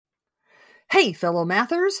Hey, fellow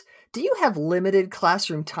mathers, do you have limited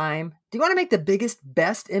classroom time? Do you want to make the biggest,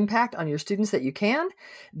 best impact on your students that you can?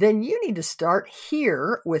 Then you need to start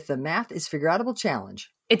here with the Math is Figureoutable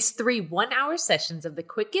Challenge. It's 3 one-hour sessions of the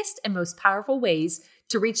quickest and most powerful ways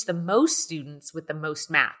to reach the most students with the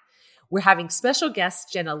most math. We're having special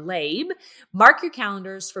guest Jenna Laib. Mark your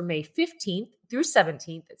calendars for May 15th through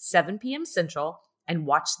 17th at 7 p.m. Central and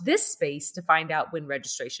watch this space to find out when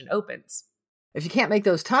registration opens. If you can't make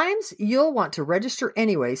those times, you'll want to register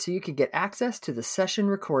anyway so you can get access to the session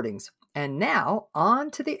recordings. And now, on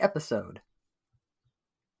to the episode.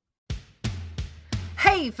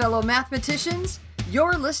 Hey, fellow mathematicians!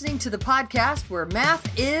 You're listening to the podcast where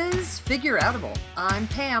math is figureoutable. I'm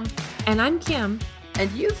Pam. And I'm Kim. And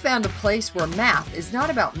you've found a place where math is not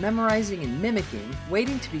about memorizing and mimicking,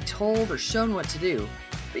 waiting to be told or shown what to do.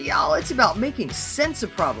 But y'all, it's about making sense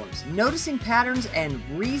of problems, noticing patterns, and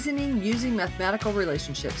reasoning using mathematical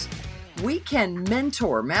relationships. We can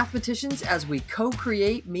mentor mathematicians as we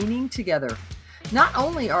co-create meaning together. Not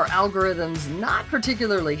only are algorithms not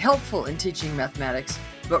particularly helpful in teaching mathematics,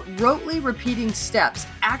 but rotely repeating steps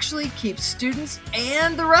actually keep students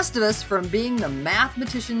and the rest of us from being the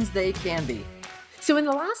mathematicians they can be. So in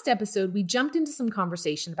the last episode, we jumped into some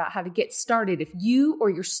conversation about how to get started if you or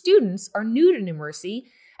your students are new to numeracy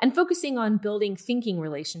and focusing on building thinking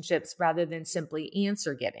relationships rather than simply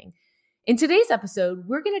answer getting. In today's episode,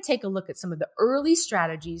 we're going to take a look at some of the early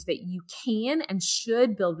strategies that you can and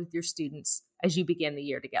should build with your students as you begin the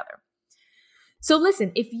year together. So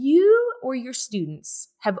listen, if you or your students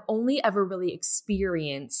have only ever really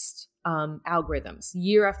experienced algorithms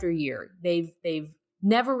year after year, they've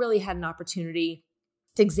never really had an opportunity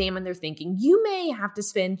to examine their thinking, you may have to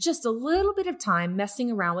spend just a little bit of time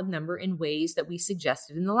messing around with number in ways that we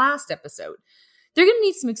suggested in the last episode. They're going to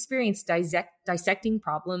need some experience dissecting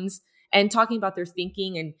problems and talking about their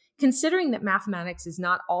thinking and considering that mathematics is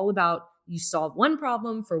not all about you solve one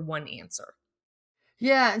problem for one answer.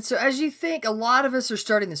 Yeah, and so as you think, a lot of us are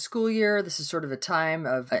starting the school year. This is sort of a time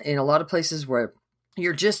of, in a lot of places where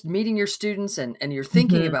you're just meeting your students and you're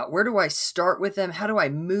thinking about where do I start with them? How do I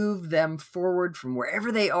move them forward from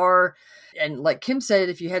wherever they are? And like Kim said,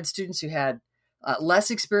 if you had students who had less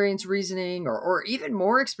experience reasoning or even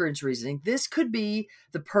more experience reasoning, this could be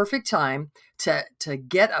the perfect time to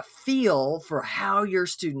get a feel for how your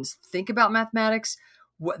students think about mathematics,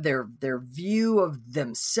 what their view of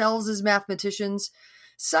themselves as mathematicians.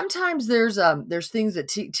 Sometimes there's things that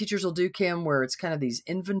teachers will do, Kim, where it's kind of these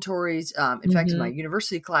inventories. In fact, in my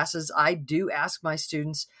university classes, I do ask my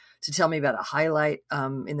students to tell me about a highlight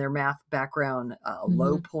in their math background, a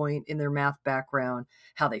low point in their math background,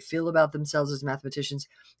 how they feel about themselves as mathematicians.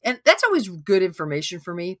 And that's always good information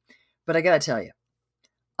for me. But I got to tell you,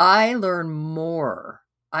 I learn more.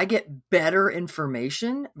 I get better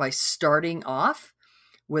information by starting off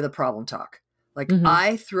with a problem talk. Like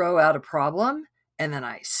I throw out a problem and then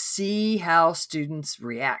I see how students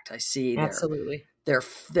react. I see their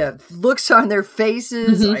looks on their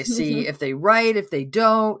faces. I see if they write, if they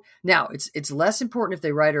don't. Now, it's less important if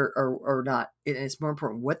they write or not. It's more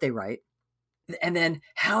important what they write. And then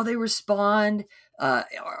how they respond.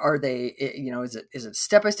 Are they, is it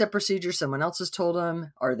step-by-step procedure someone else has told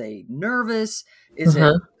them? Are they nervous?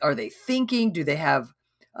 Are they thinking? Do they have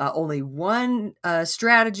only one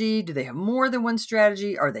strategy? Do they have more than one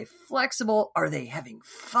strategy? Are they flexible? Are they having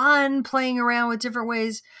fun playing around with different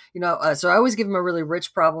ways? So I always give them a really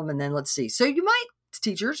rich problem and then let's see. So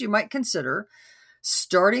teachers, you might consider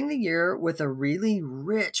starting the year with a really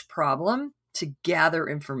rich problem to gather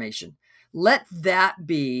information. Let that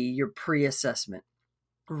be your pre-assessment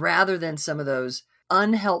rather than some of those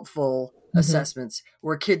unhelpful assessments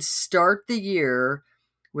where kids start the year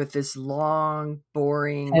with this long,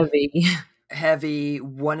 boring, heavy,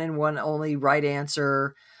 one and one only right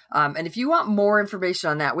answer. And if you want more information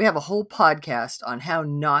on that, we have a whole podcast on how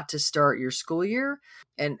not to start your school year.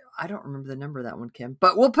 And I don't remember the number of that one, Kim,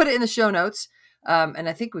 but we'll put it in the show notes. And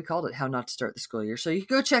I think we called it How Not to Start the School Year. So you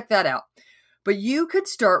can go check that out. But you could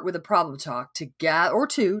start with a problem talk to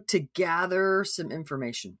gather some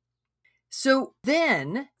information. So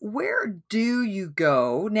then where do you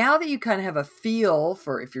go now that you kind of have a feel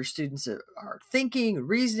for if your students are thinking,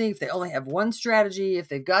 reasoning, if they only have one strategy, if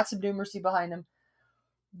they've got some numeracy behind them,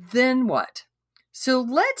 then what? So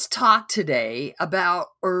let's talk today about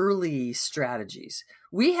early strategies.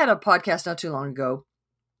 We had a podcast not too long ago.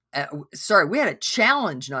 We had a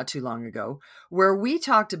challenge not too long ago where we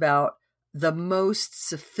talked about the most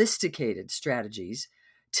sophisticated strategies.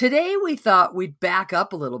 Today, we thought we'd back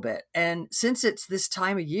up a little bit. And since it's this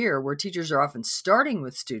time of year where teachers are often starting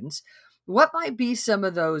with students, what might be some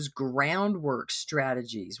of those groundwork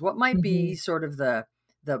strategies? What might be sort of the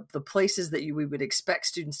places that we would expect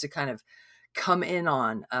students to kind of come in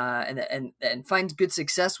on and find good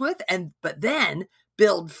success with, but then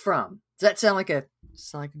build from? Does that sound like a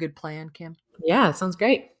good plan, Kim? Yeah, it sounds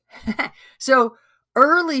great. So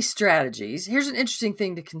early strategies, here's an interesting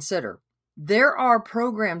thing to consider. There are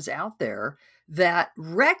programs out there that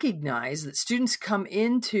recognize that students come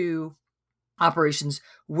into operations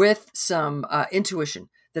with some intuition,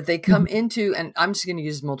 that they come into, and I'm just going to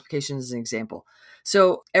use multiplication as an example.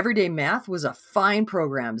 So Everyday Math was a fine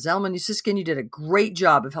program. Zelman Yusiskin, you did a great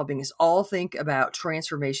job of helping us all think about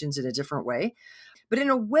transformations in a different way. But in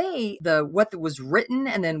a way, what was written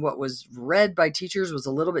and then what was read by teachers was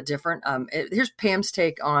a little bit different. Here's Pam's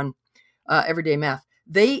take on Everyday Math.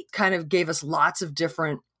 They kind of gave us lots of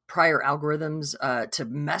different prior algorithms to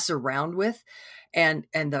mess around with. And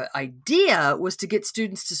the idea was to get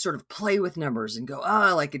students to sort of play with numbers and go,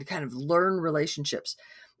 and kind of learn relationships.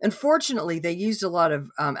 Unfortunately, they used a lot of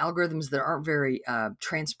algorithms that aren't very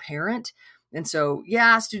transparent. And so,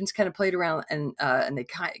 students kind of played around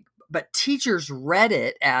but teachers read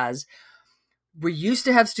it as, we used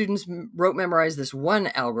to have students rote memorize this one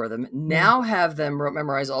algorithm, now have them rote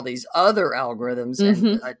memorize all these other algorithms.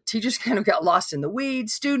 And teachers kind of got lost in the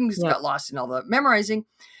weeds. Students got lost in all the memorizing.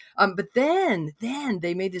 But then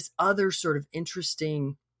they made this other sort of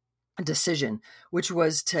interesting decision, which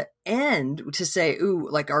was to say,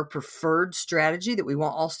 our preferred strategy that we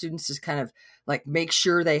want all students to kind of like make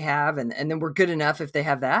sure they have, and then we're good enough if they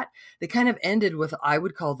have that. They kind of ended with, I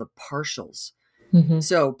would call, the partials.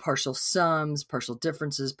 So partial sums, partial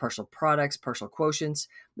differences, partial products, partial quotients.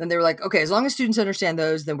 Then they were like, okay, as long as students understand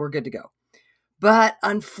those, then we're good to go. But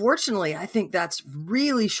unfortunately, I think that's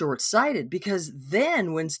really short-sighted, because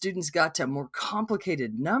then when students got to more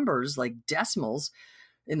complicated numbers like decimals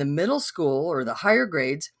in the middle school or the higher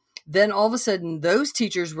grades, then all of a sudden those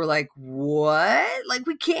teachers were like, what? Like,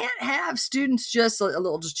 we can't have students just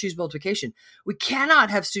choose multiplication. We cannot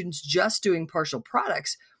have students just doing partial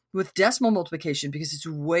products with decimal multiplication because it's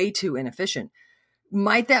way too inefficient.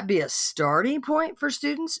 Might that be a starting point for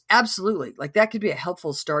students? Absolutely. Like, that could be a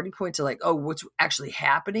helpful starting point to what's actually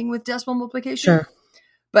happening with decimal multiplication. Sure.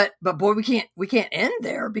 But boy, we can't end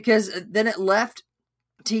there, because then it left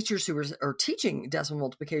teachers who are teaching decimal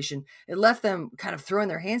multiplication, it left them kind of throwing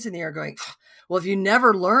their hands in the air going, well, if you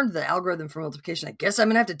never learned the algorithm for multiplication, I guess I'm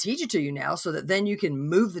going to have to teach it to you now so that then you can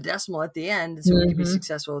move the decimal at the end so we can be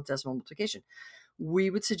successful with decimal multiplication.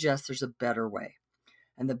 We would suggest there's a better way.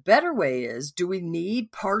 And the better way is, do we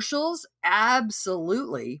need partials?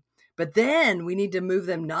 Absolutely. But then we need to move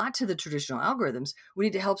them not to the traditional algorithms. We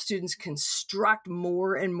need to help students construct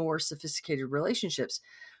more and more sophisticated relationships.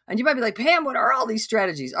 And you might be like, Pam, what are all these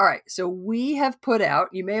strategies? All right. So we have put out,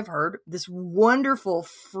 you may have heard, this wonderful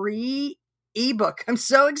free ebook. I'm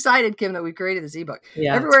so excited, Kim, that we created this ebook.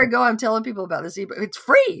 Yeah, everywhere I go, I'm telling people about this ebook. It's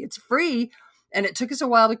free. It's free. And it took us a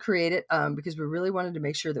while to create it because we really wanted to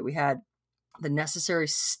make sure that we had the necessary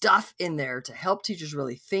stuff in there to help teachers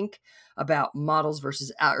really think about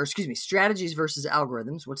strategies versus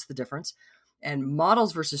algorithms. What's the difference? And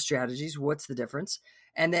models versus strategies. What's the difference?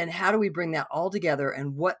 And then how do we bring that all together?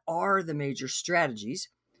 And what are the major strategies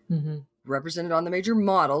represented on the major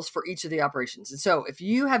models for each of the operations? And so if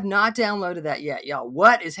you have not downloaded that yet, y'all,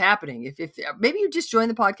 what is happening? If maybe you just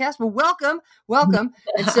joined the podcast, well, welcome.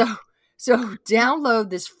 And so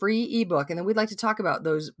download this free ebook, and then we'd like to talk about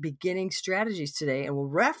those beginning strategies today, and we'll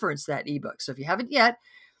reference that ebook. So if you haven't yet,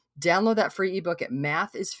 download that free ebook at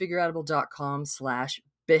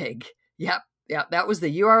mathisfigureoutable.com/big. Yep, that was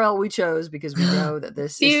the URL we chose because we know that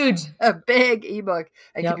this is a big ebook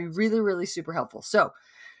and can be really, really super helpful. So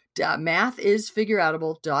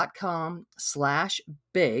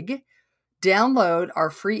mathisfigureoutable.com/big. Download our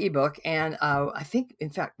free ebook, and I think, in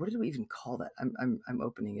fact, what did we even call that? I'm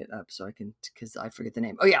opening it up so I can, because I forget the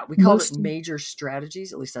name. Oh yeah, we called it Major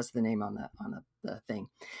Strategies. At least that's the name on the thing.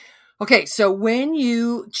 Okay, so when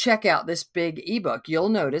you check out this big ebook, you'll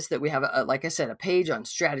notice that we have, like I said, a page on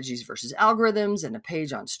strategies versus algorithms and a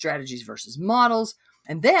page on strategies versus models,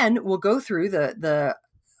 and then we'll go through the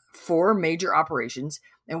 4 major operations,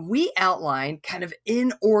 and we outline kind of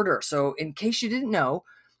in order. So in case you didn't know,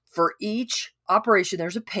 for each operation,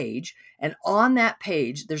 there's a page, and on that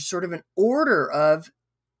page, there's sort of an order of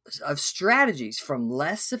strategies from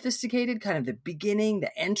less sophisticated, kind of the beginning,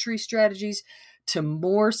 the entry strategies, to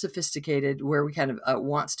more sophisticated, where we kind of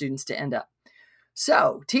want students to end up.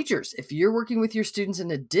 So teachers, if you're working with your students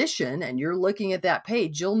in addition and you're looking at that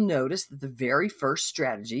page, you'll notice that the very first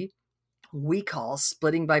strategy we call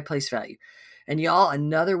splitting by place value. And y'all,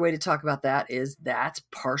 another way to talk about that is that's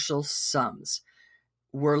partial sums.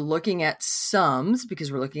 We're looking at sums because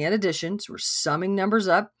we're looking at additions. We're summing numbers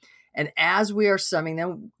up. And as we are summing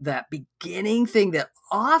them, that beginning thing that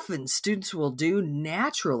often students will do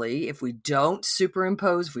naturally, if we don't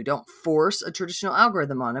superimpose, if we don't force a traditional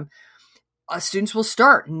algorithm on them, students will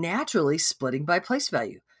start naturally splitting by place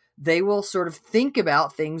value. They will sort of think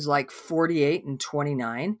about things like 48 and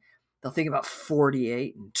 29. They'll think about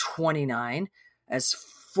 48 and 29 as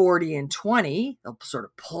 40 and 20. They'll sort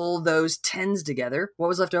of pull those 10s together. What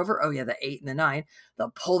was left over? Oh yeah, the 8 and the 9. They'll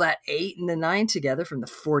pull that 8 and the 9 together from the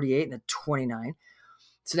 48 and the 29.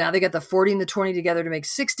 So now they got the 40 and the 20 together to make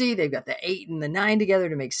 60. They've got the 8 and the 9 together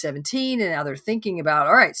to make 17. And now they're thinking about,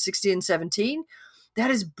 all right, 60 and 17. That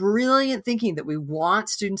is brilliant thinking that we want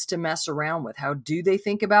students to mess around with. How do they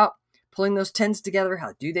think about pulling those 10s together?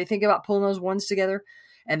 How do they think about pulling those 1s together?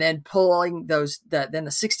 And then pulling those, then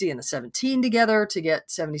the 60 and the 17 together to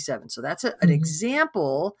get 77. So that's an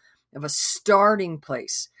example of a starting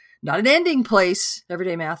place, not an ending place,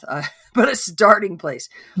 everyday math, but a starting place.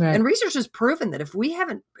 Right. And research has proven that if we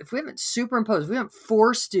haven't superimposed, we haven't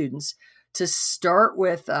forced students to start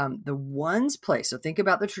with the ones place. So think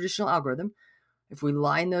about the traditional algorithm. If we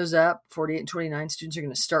line those up, 48 and 29, students are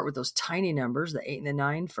going to start with those tiny numbers, the 8 and the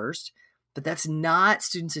 9 first. But that's not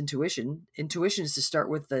students' intuition. Intuition is to start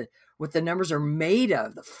with what the numbers are made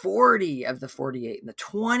of, the 40 of the 48 and the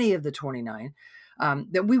 20 of the 29.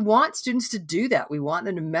 That we want students to do that. We want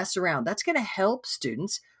them to mess around. That's going to help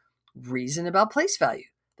students reason about place value.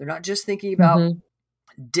 They're not just thinking about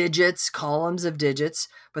digits, columns of digits,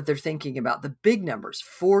 but they're thinking about the big numbers,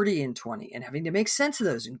 40 and 20, and having to make sense of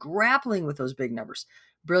those and grappling with those big numbers.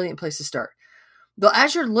 Brilliant place to start. Though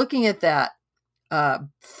as you're looking at that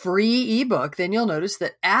free ebook, then you'll notice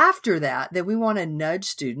that after that we want to nudge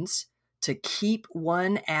students to keep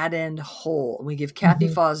one add-end whole. We give Kathy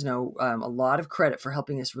Fosno a lot of credit for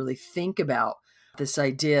helping us really think about this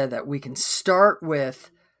idea that we can start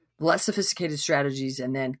with less sophisticated strategies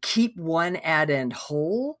and then keep one add-end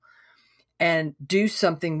whole and do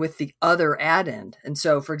something with the other add-end. And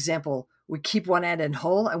so, for example, we keep one add-end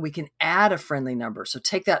whole and we can add a friendly number. So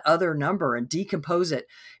take that other number and decompose it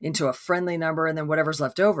into a friendly number and then whatever's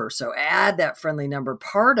left over. So add that friendly number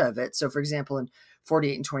part of it. So for example, in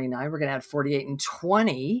 48 and 29, we're going to add 48 and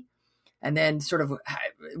 20. And then sort of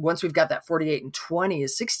once we've got that 48 and 20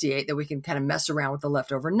 is 68, then we can kind of mess around with the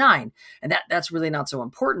leftover 9. And that's really not so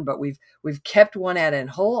important, but we've kept one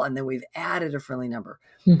add-end whole and then we've added a friendly number.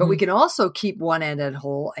 But we can also keep one add-end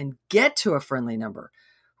whole and get to a friendly number.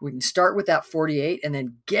 We can start with that 48 and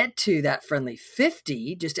then get to that friendly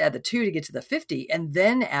 50, just add the 2 to get to the 50, and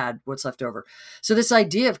then add what's left over. So this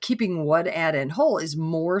idea of keeping one add-end whole is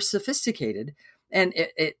more sophisticated, and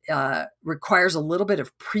it requires a little bit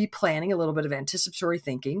of pre-planning, a little bit of anticipatory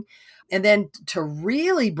thinking. And then to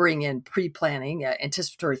really bring in pre-planning,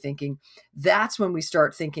 anticipatory thinking, that's when we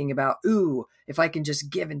start thinking about, if I can just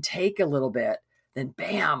give and take a little bit, then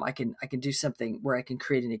bam, I can do something where I can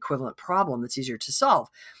create an equivalent problem that's easier to solve.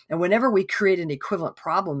 And whenever we create an equivalent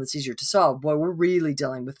problem that's easier to solve, boy, we're really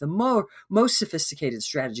dealing with the most sophisticated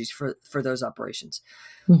strategies for those operations.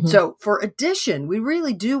 So for addition, we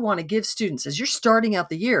really do want to give students, as you're starting out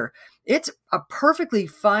the year, it's a perfectly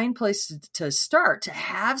fine place to start, to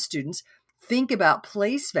have students think about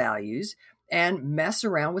place values and mess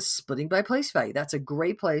around with splitting by place value. That's a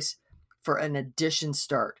great place for an addition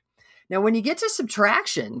start. Now, when you get to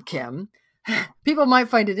subtraction, Kim, people might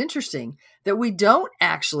find it interesting that we don't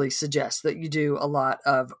actually suggest that you do a lot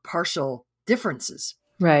of partial differences.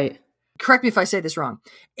 Right. Correct me if I say this wrong.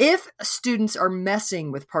 If students are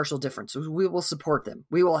messing with partial differences, we will support them.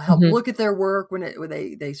 We will help look at their work when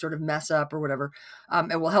they sort of mess up or whatever,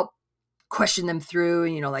 and we'll help question them through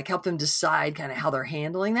and, help them decide kind of how they're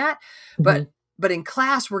handling that. But in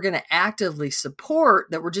class, we're going to actively support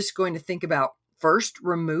that. We're just going to think about first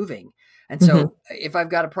removing. And so if I've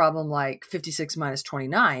got a problem like 56 minus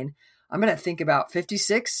 29, I'm going to think about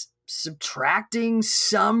 56 subtracting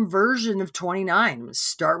some version of 29. I'm going to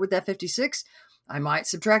start with that 56. I might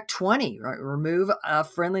subtract 20, right? Remove a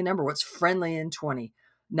friendly number. What's friendly in 29?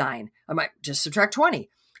 I might just subtract 20.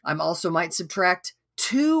 I also might subtract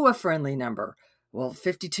 2 a friendly number. Well,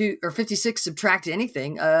 52 or 56 subtract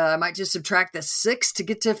anything. I might just subtract the 6 to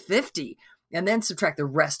get to 50. And then subtract the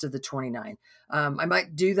rest of the 29. I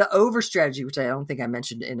might do the over strategy, which I don't think I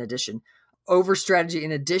mentioned in addition. Over strategy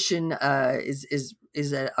in addition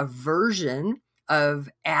is a version of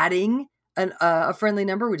adding a friendly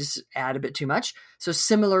number. We just add a bit too much. So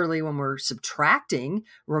similarly, when we're subtracting,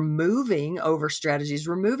 removing over strategies,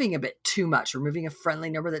 removing a bit too much, removing a friendly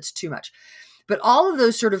number that's too much. But all of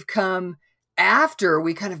those sort of come after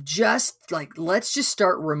we kind of just like, let's just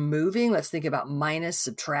start removing, let's think about minus,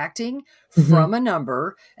 subtracting from a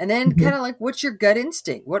number. And then kind of like, what's your gut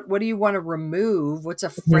instinct? What do you want to remove? What's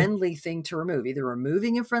a friendly thing to remove? Either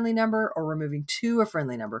removing a friendly number or removing to a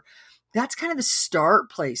friendly number. That's kind of the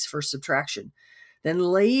start place for subtraction. Then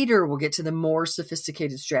later we'll get to the more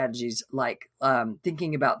sophisticated strategies, like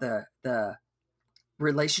thinking about the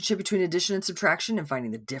relationship between addition and subtraction and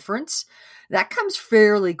finding the difference. That comes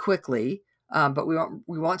fairly quickly, but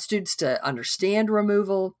we want students to understand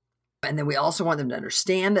removal, and then we also want them to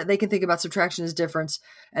understand that they can think about subtraction as difference.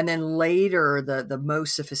 And then later, the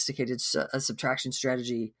most sophisticated subtraction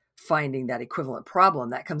strategy, finding that equivalent problem,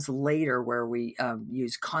 that comes later, where we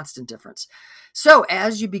use constant difference. So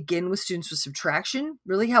as you begin with students with subtraction,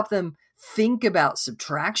 really help them think about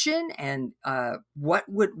subtraction and what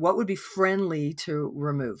would be friendly to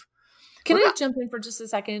remove. Can I jump in for just a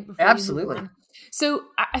second? Before Absolutely. You move on? So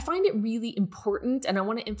I find it really important, and I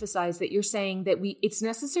want to emphasize that you're saying that it's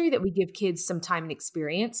necessary that we give kids some time and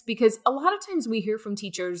experience, because a lot of times we hear from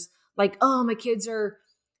teachers like, oh, my kids are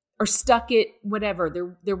stuck at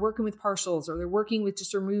whatever. They're working with partials, or they're working with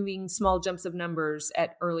just removing small jumps of numbers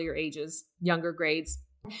at earlier ages, younger grades.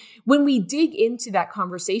 When we dig into that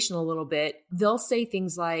conversation a little bit, they'll say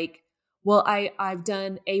things like, well, I've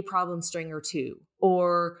done a problem string or two,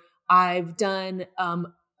 or I've done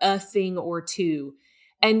a thing or two.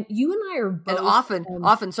 And you and I are both. And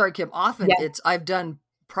often, sorry, Kim, yeah. it's I've done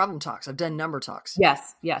problem talks. I've done number talks.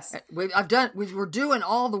 Yes. We're doing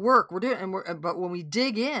all the work. But when we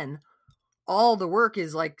dig in, all the work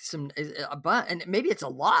is like and maybe it's a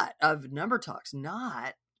lot of number talks,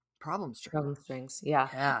 not problem strings. Problem strings. Yeah.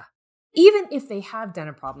 Yeah. Even if they have done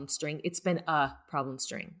a problem string, it's been a problem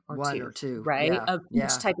string or one or two, right? Yeah. Of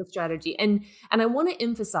each type of strategy. And I want to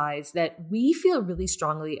emphasize that we feel really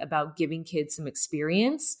strongly about giving kids some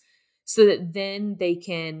experience so that then they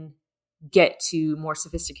can get to more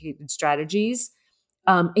sophisticated strategies.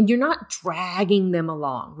 And you're not dragging them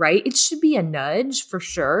along, right? It should be a nudge for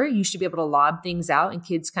sure. You should be able to lob things out and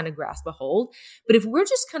kids kind of grasp a hold. But if we're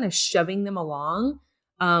just kind of shoving them along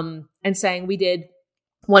and saying we did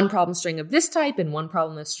one problem string of this type and one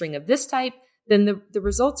problem string of this type, then the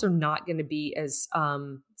results are not going to be as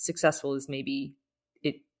successful as maybe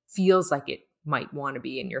it feels like it might want to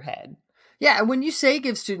be in your head. Yeah, and when you say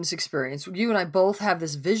give students experience, you and I both have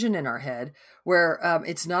this vision in our head where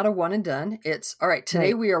it's not a one and done. It's, all right,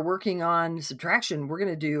 today we are working on subtraction. We're going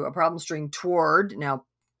to do a problem string toward, now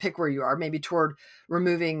pick where you are, maybe toward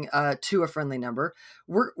removing to a friendly number.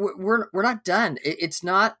 We're not done. It's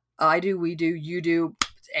not I do, we do, you do.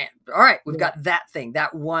 And, all right, we've got that thing,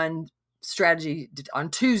 that one strategy on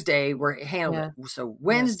Tuesday, we're handling it. So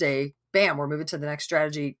Wednesday, bam, we're moving to the next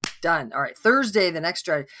strategy. Done. All right. Thursday, the next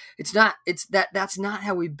strategy. That's not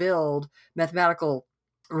how we build mathematical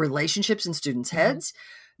relationships in students' heads.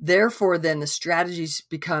 Therefore, then the strategies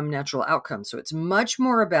become natural outcomes. So it's much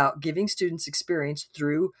more about giving students experience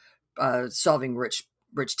through solving rich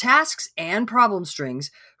tasks and problem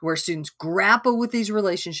strings, where students grapple with these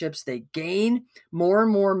relationships, they gain more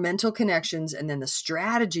and more mental connections, and then the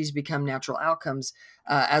strategies become natural outcomes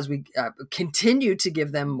as we continue to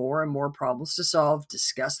give them more and more problems to solve,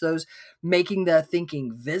 discuss those, making the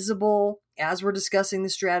thinking visible as we're discussing the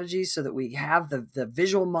strategies so that we have the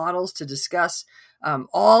visual models to discuss.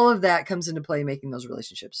 All of that comes into play, making those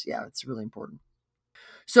relationships. Yeah, it's really important.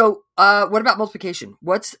 So what about multiplication?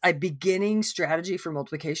 What's a beginning strategy for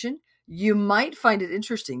multiplication? You might find it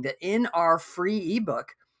interesting that in our free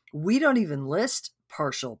ebook, we don't even list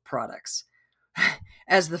partial products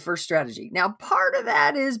as the first strategy. Now, part of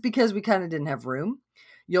that is because we kind of didn't have room.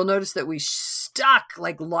 You'll notice that we stuck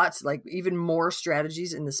even more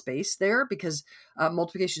strategies in the space there because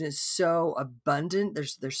multiplication is so abundant.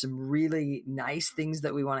 There's some really nice things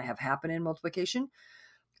that we want to have happen in multiplication.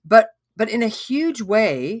 But in a huge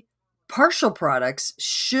way, partial products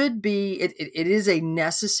should be, it is a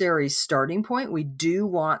necessary starting point. We do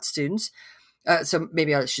want students. So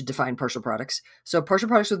maybe I should define partial products. So partial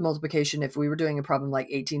products with multiplication, if we were doing a problem like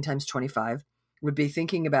 18 times 25, would be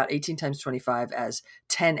thinking about 18 times 25 as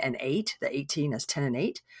 10 and 8, the 18 as 10 and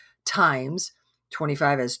 8, times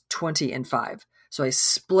 25 as 20 and 5. So I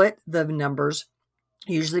split the numbers,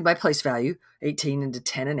 usually by place value, 18 into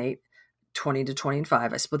 10 and 8, 20 to 20 and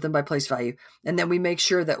 5. I split them by place value. And then we make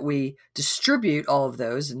sure that we distribute all of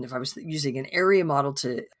those. And if I was using an area model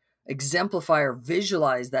to exemplify or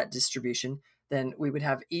visualize that distribution, then we would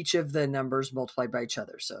have each of the numbers multiplied by each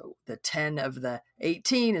other. So the 10 of the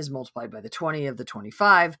 18 is multiplied by the 20 of the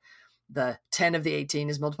 25. The 10 of the 18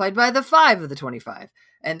 is multiplied by the 5 of the 25.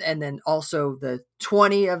 And then also the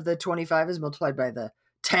 20 of the 25 is multiplied by the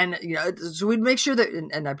 10, so we'd make sure that,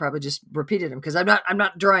 and I probably just repeated them because I'm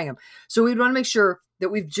not drawing them. So we'd want to make sure that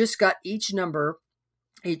we've just got each number,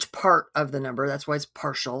 each part of the number. That's why it's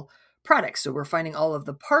partial products. So we're finding all of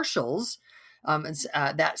the partials. And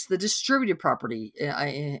that's the distributive property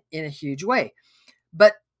in a huge way.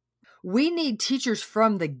 But we need teachers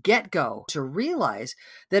from the get-go to realize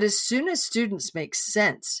that as soon as students make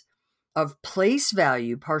sense of place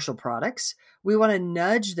value partial products, we want to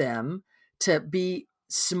nudge them to be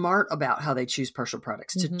smart about how they choose partial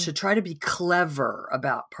products, to try to be clever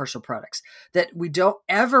about partial products, that we don't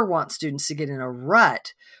ever want students to get in a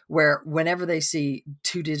rut where whenever they see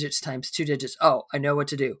 2 digits times 2 digits, oh, I know what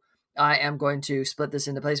to do. I am going to split this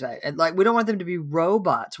into place value. And we don't want them to be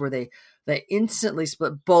robots where they instantly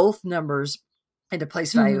split both numbers into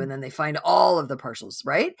place value and then they find all of the partials,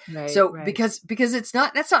 right? So because that's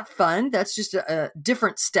not fun. That's just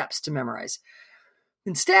different steps to memorize.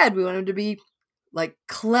 Instead, we want them to be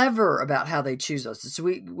clever about how they choose those. So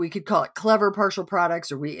we could call it clever partial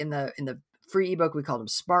products, or we in the free ebook we called them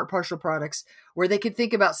smart partial products, where they could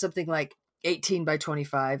think about something like 18 by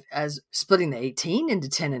 25 as splitting the 18 into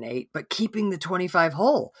 10 and 8, but keeping the 25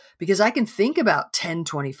 whole, because I can think about 10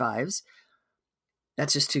 25s.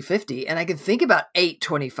 That's just 250. And I can think about 8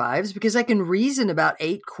 25s because I can reason about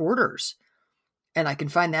 8 quarters. And I can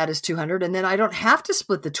find that as 200. And then I don't have to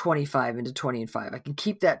split the 25 into 20 and 5. I can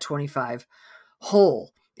keep that 25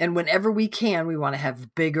 whole. And whenever we can, we want to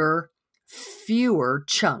have bigger, fewer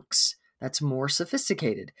chunks. That's more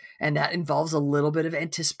sophisticated. And that involves a little bit of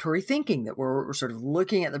anticipatory thinking, that we're sort of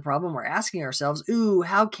looking at the problem. We're asking ourselves, ooh,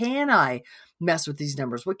 how can I mess with these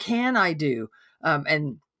numbers? What can I do?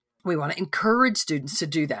 And we want to encourage students to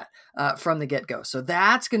do that from the get-go. So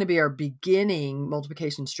that's going to be our beginning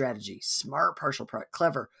multiplication strategy. Smart partial product,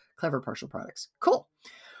 clever partial products. Cool.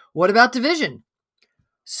 What about division?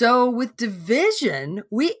 So with division,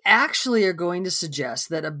 we actually are going to suggest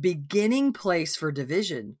that a beginning place for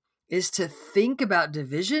division is to think about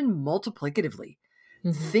division multiplicatively.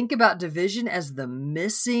 Think about division as the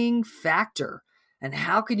missing factor. And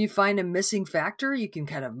how can you find a missing factor? You can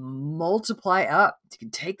kind of multiply up. You can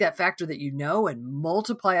take that factor that you know and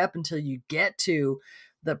multiply up until you get to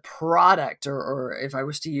the product, or if I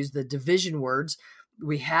was to use the division words,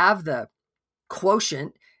 we have the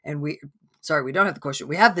quotient and we don't have the quotient.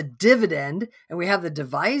 We have the dividend and we have the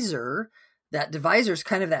divisor. That divisor is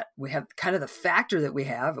kind of that, we have kind of the factor that we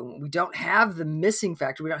have. And we don't have the missing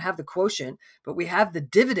factor. We don't have the quotient, but we have the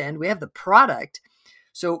dividend. We have the product.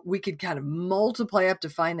 So we could kind of multiply up to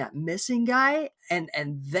find that missing guy. And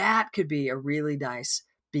that could be a really nice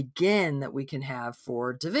begin that we can have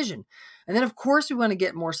for division. And then, of course, we want to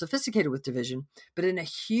get more sophisticated with division. But in a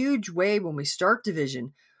huge way, when we start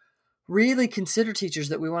division, really consider, teachers,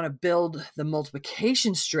 that we want to build the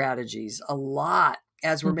multiplication strategies a lot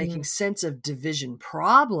as we're making sense of division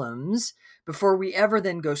problems before we ever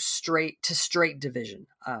then go straight to straight division.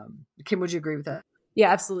 Kim, would you agree with that? Yeah,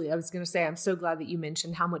 absolutely. I was going to say, I'm so glad that you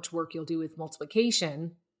mentioned how much work you'll do with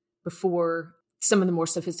multiplication before some of the more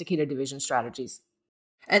sophisticated division strategies.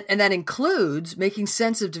 And that includes making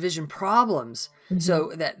sense of division problems,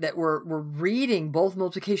 so that we're reading both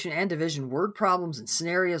multiplication and division word problems and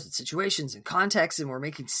scenarios and situations and contexts, and we're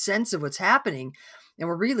making sense of what's happening. And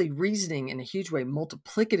we're really reasoning in a huge way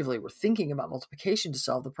multiplicatively. We're thinking about multiplication to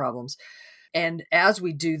solve the problems. And as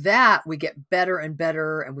we do that, we get better and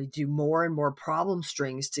better, and we do more and more problem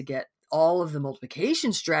strings to get all of the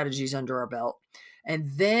multiplication strategies under our belt.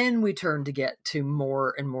 And then we turn to get to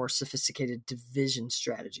more and more sophisticated division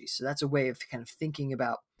strategies. So that's a way of kind of thinking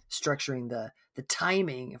about structuring the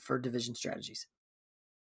timing for division strategies.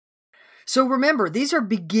 So remember, these are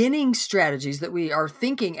beginning strategies that we are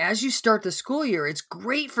thinking as you start the school year. It's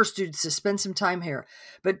great for students to spend some time here,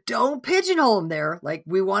 but don't pigeonhole them there. Like,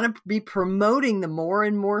 we want to be promoting the more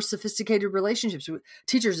and more sophisticated relationships with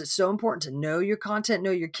teachers. It's so important to know your content,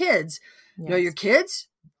 know your kids, know your kids.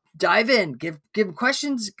 Dive in, give them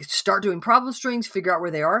questions, start doing problem strings, figure out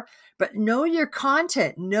where they are, but know your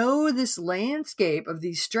content, know this landscape of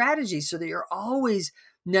these strategies so that you're always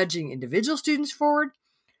nudging individual students forward.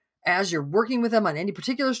 As you're working with them on any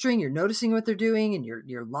particular string, you're noticing what they're doing and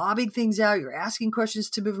you're lobbing things out, you're asking questions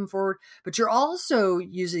to move them forward, but you're also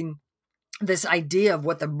using this idea of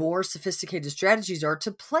what the more sophisticated strategies are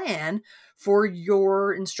to plan for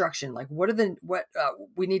your instruction. Like, what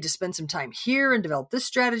we need to spend some time here and develop this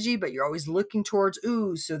strategy, but you're always looking towards,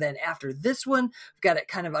 so then after this one, we've got it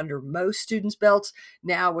kind of under most students' belts.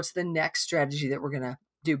 Now, what's the next strategy that we're going to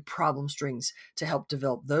do problem strings to help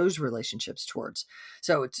develop those relationships towards?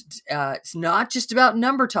 So it's not just about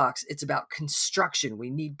number talks. It's about construction. We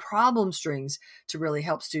need problem strings to really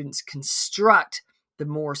help students construct the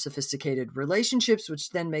more sophisticated relationships, which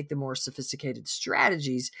then make the more sophisticated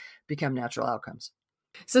strategies become natural outcomes.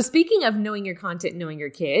 So speaking of knowing your content, knowing your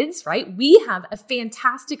kids, right? We have a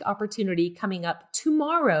fantastic opportunity coming up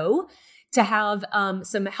tomorrow to have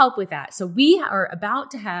some help with that. So we are about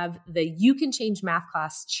to have the You Can Change Math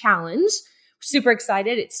Class Challenge. Super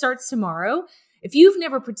excited. It starts tomorrow. If you've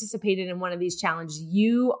never participated in one of these challenges,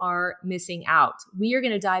 you are missing out. We are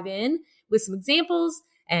going to dive in with some examples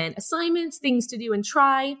and assignments, things to do and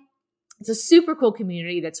try. It's a super cool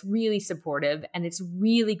community that's really supportive, and it's a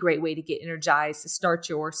really great way to get energized to start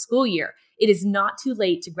your school year. It is not too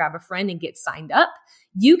late to grab a friend and get signed up.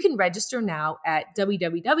 You can register now at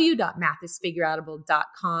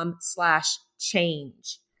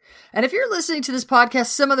www.mathisfigureoutable.com/change. And if you're listening to this podcast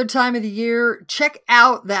some other time of the year, check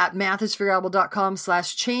out that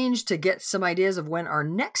mathisfigureoutable.com/change to get some ideas of when our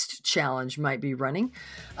next challenge might be running.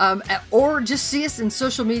 Or just see us in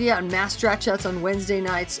social media and Math Strat Chats on Wednesday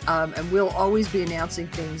nights. And we'll always be announcing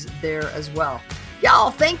things there as well.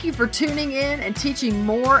 Y'all, thank you for tuning in and teaching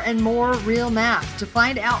more and more real math. To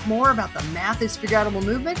find out more about the Math is Figureoutable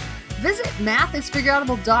movement, visit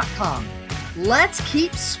mathisfigureoutable.com. Let's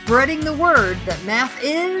keep spreading the word that math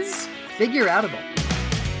is figureoutable.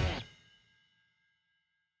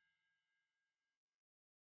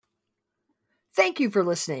 Thank you for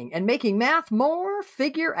listening and making math more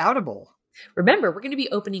figureoutable. Remember, we're going to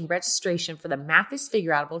be opening registration for the Math is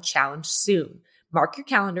Figureoutable Challenge soon. Mark your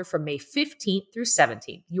calendar for May 15th through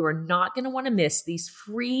 17th. You are not going to want to miss these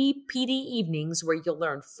free PD evenings where you'll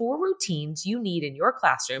learn 4 routines you need in your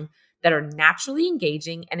classroom that are naturally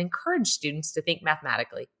engaging and encourage students to think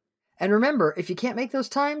mathematically. And remember, if you can't make those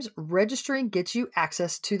times, registering gets you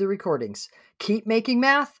access to the recordings. Keep making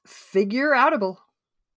math figureoutable.